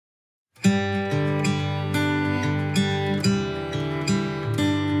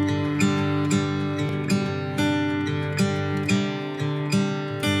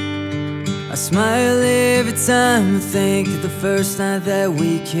smile every time I think of the first night that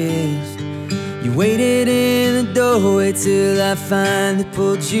we kissed. You waited in the doorway till I finally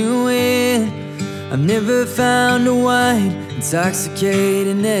pulled you in. I've never found a wine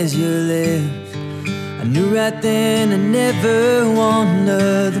intoxicating as your lips. I knew right then I never want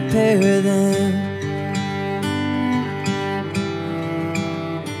another pair of them.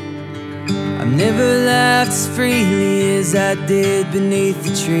 I've never laughed as freely as I did beneath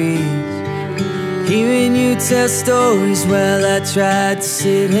the trees, hearing you tell stories while I tried to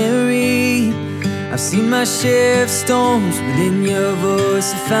sit and read. I've seen my share of storms, but in your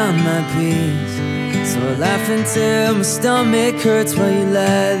voice I found my peace. So I laugh until my stomach hurts while you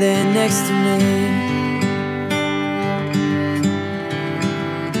lie there next to me.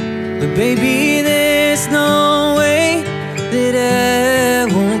 But baby, there's no way that I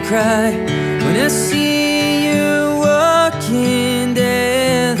won't cry when I see you walking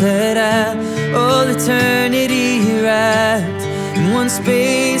down that aisle. All eternity wrapped in one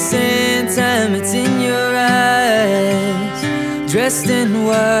space and time. It's in your eyes, dressed in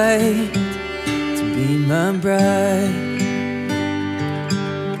white, to be my bride.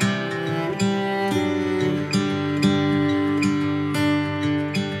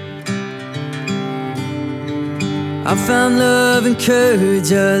 I found love and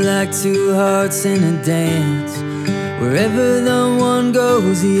courage are like two hearts in a dance. Wherever the one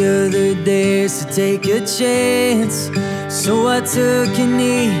goes, the other dares to take a chance. So I took a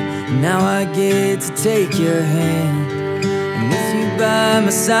knee, and now I get to take your hand. And with you by my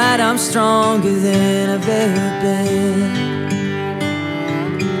side, I'm stronger than I've ever been.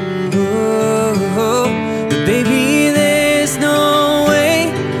 Oh, but baby, there's no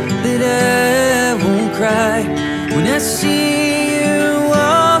way that I won't cry when I see you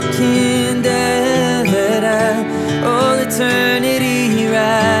walking down that aisle. All eternity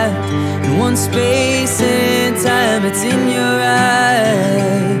wrapped in one space and time. It's in your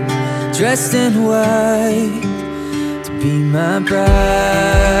eyes, dressed in white, to be my bride.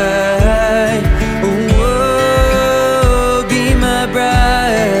 Oh, be my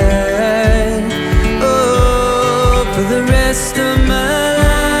bride. Oh, for the rest of my life.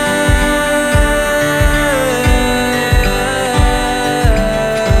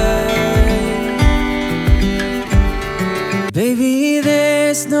 Baby,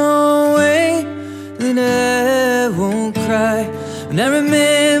 there's no way that I won't cry when I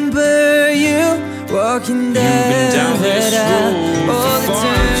remember you walking down that aisle. All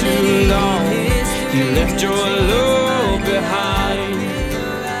eternity long, you left your love behind,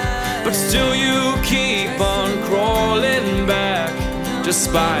 but still you keep on crawling back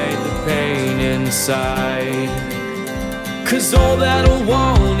despite the pain inside. 'Cause all that I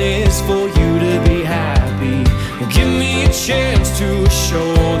want is for you to be happy. Give me a chance to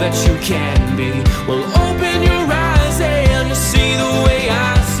show that you can be. Well, open your eyes and you'll see the way I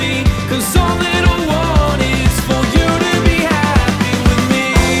see. 'Cause all that I want is for you to be happy with me.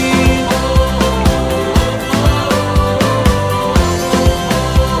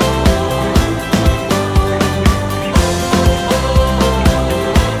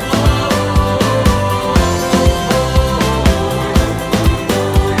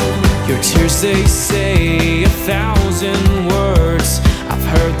 Your tears, they say 1,000 words. I've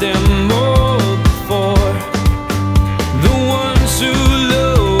heard them all before. The ones who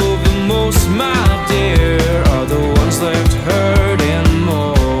love the most, my dear, are the ones left hurting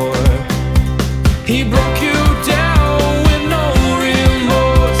more. He broke you down with no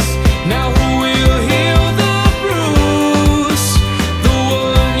remorse. Now who will heal the bruise? The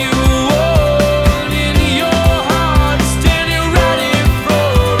one you want in your heart, standing right in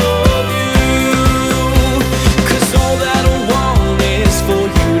front of you. 'Cause all that I want is for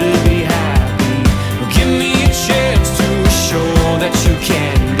you to be happy. Give me a chance to show that you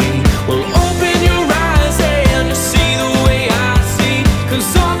can be. Well, open your eyes and you'll see the way I see. 'Cause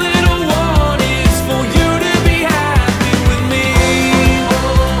all that I want is for you to be happy with me.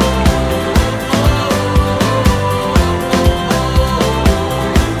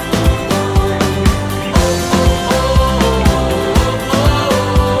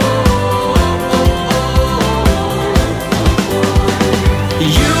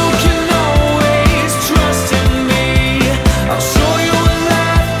 You can always trust in me. I'll show you a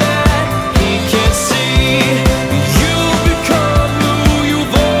life that he can't see. You become who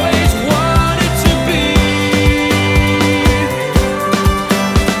you've always wanted to be.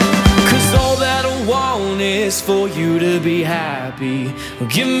 'Cause all that I want is for you to be happy.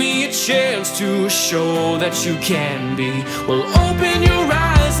 Give me a chance to show that you can be. Well, open your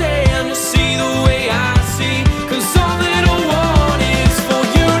eyes and you'll see the way I see. 'Cause all that I want is for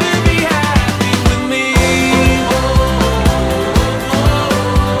you to be happy.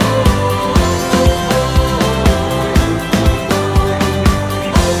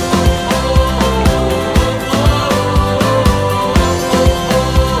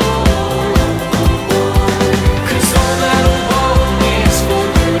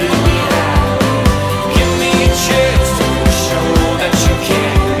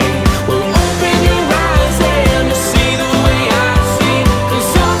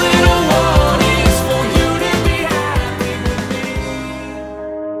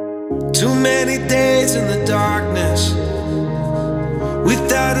 Too many days in the darkness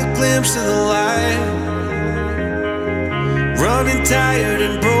without a glimpse of the light. Running tired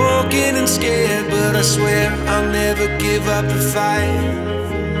and broken and scared, but I swear I'll never give up the fight.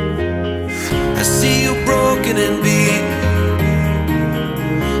 I see you broken and beat,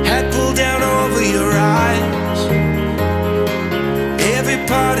 head pulled down over your eyes. Every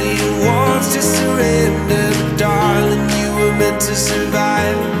part of you wants to surrender, but darling, you were meant to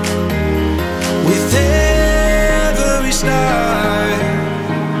survive. With every star,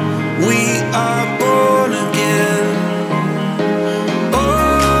 we are born again.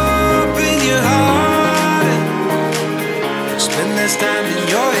 Open your heart, spend less time in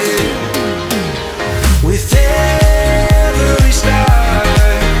your head. With every star,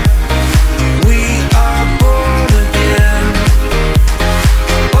 we are born again.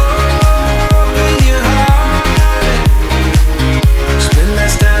 Open your heart, spend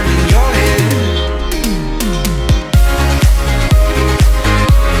less time in your head.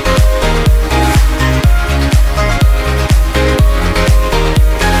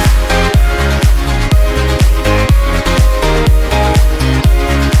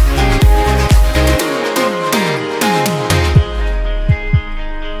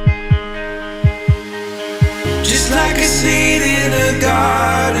 Just like a seed in a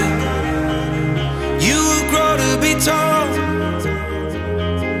garden, you will grow to be tall,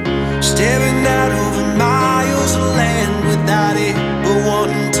 staring out over miles of land without it.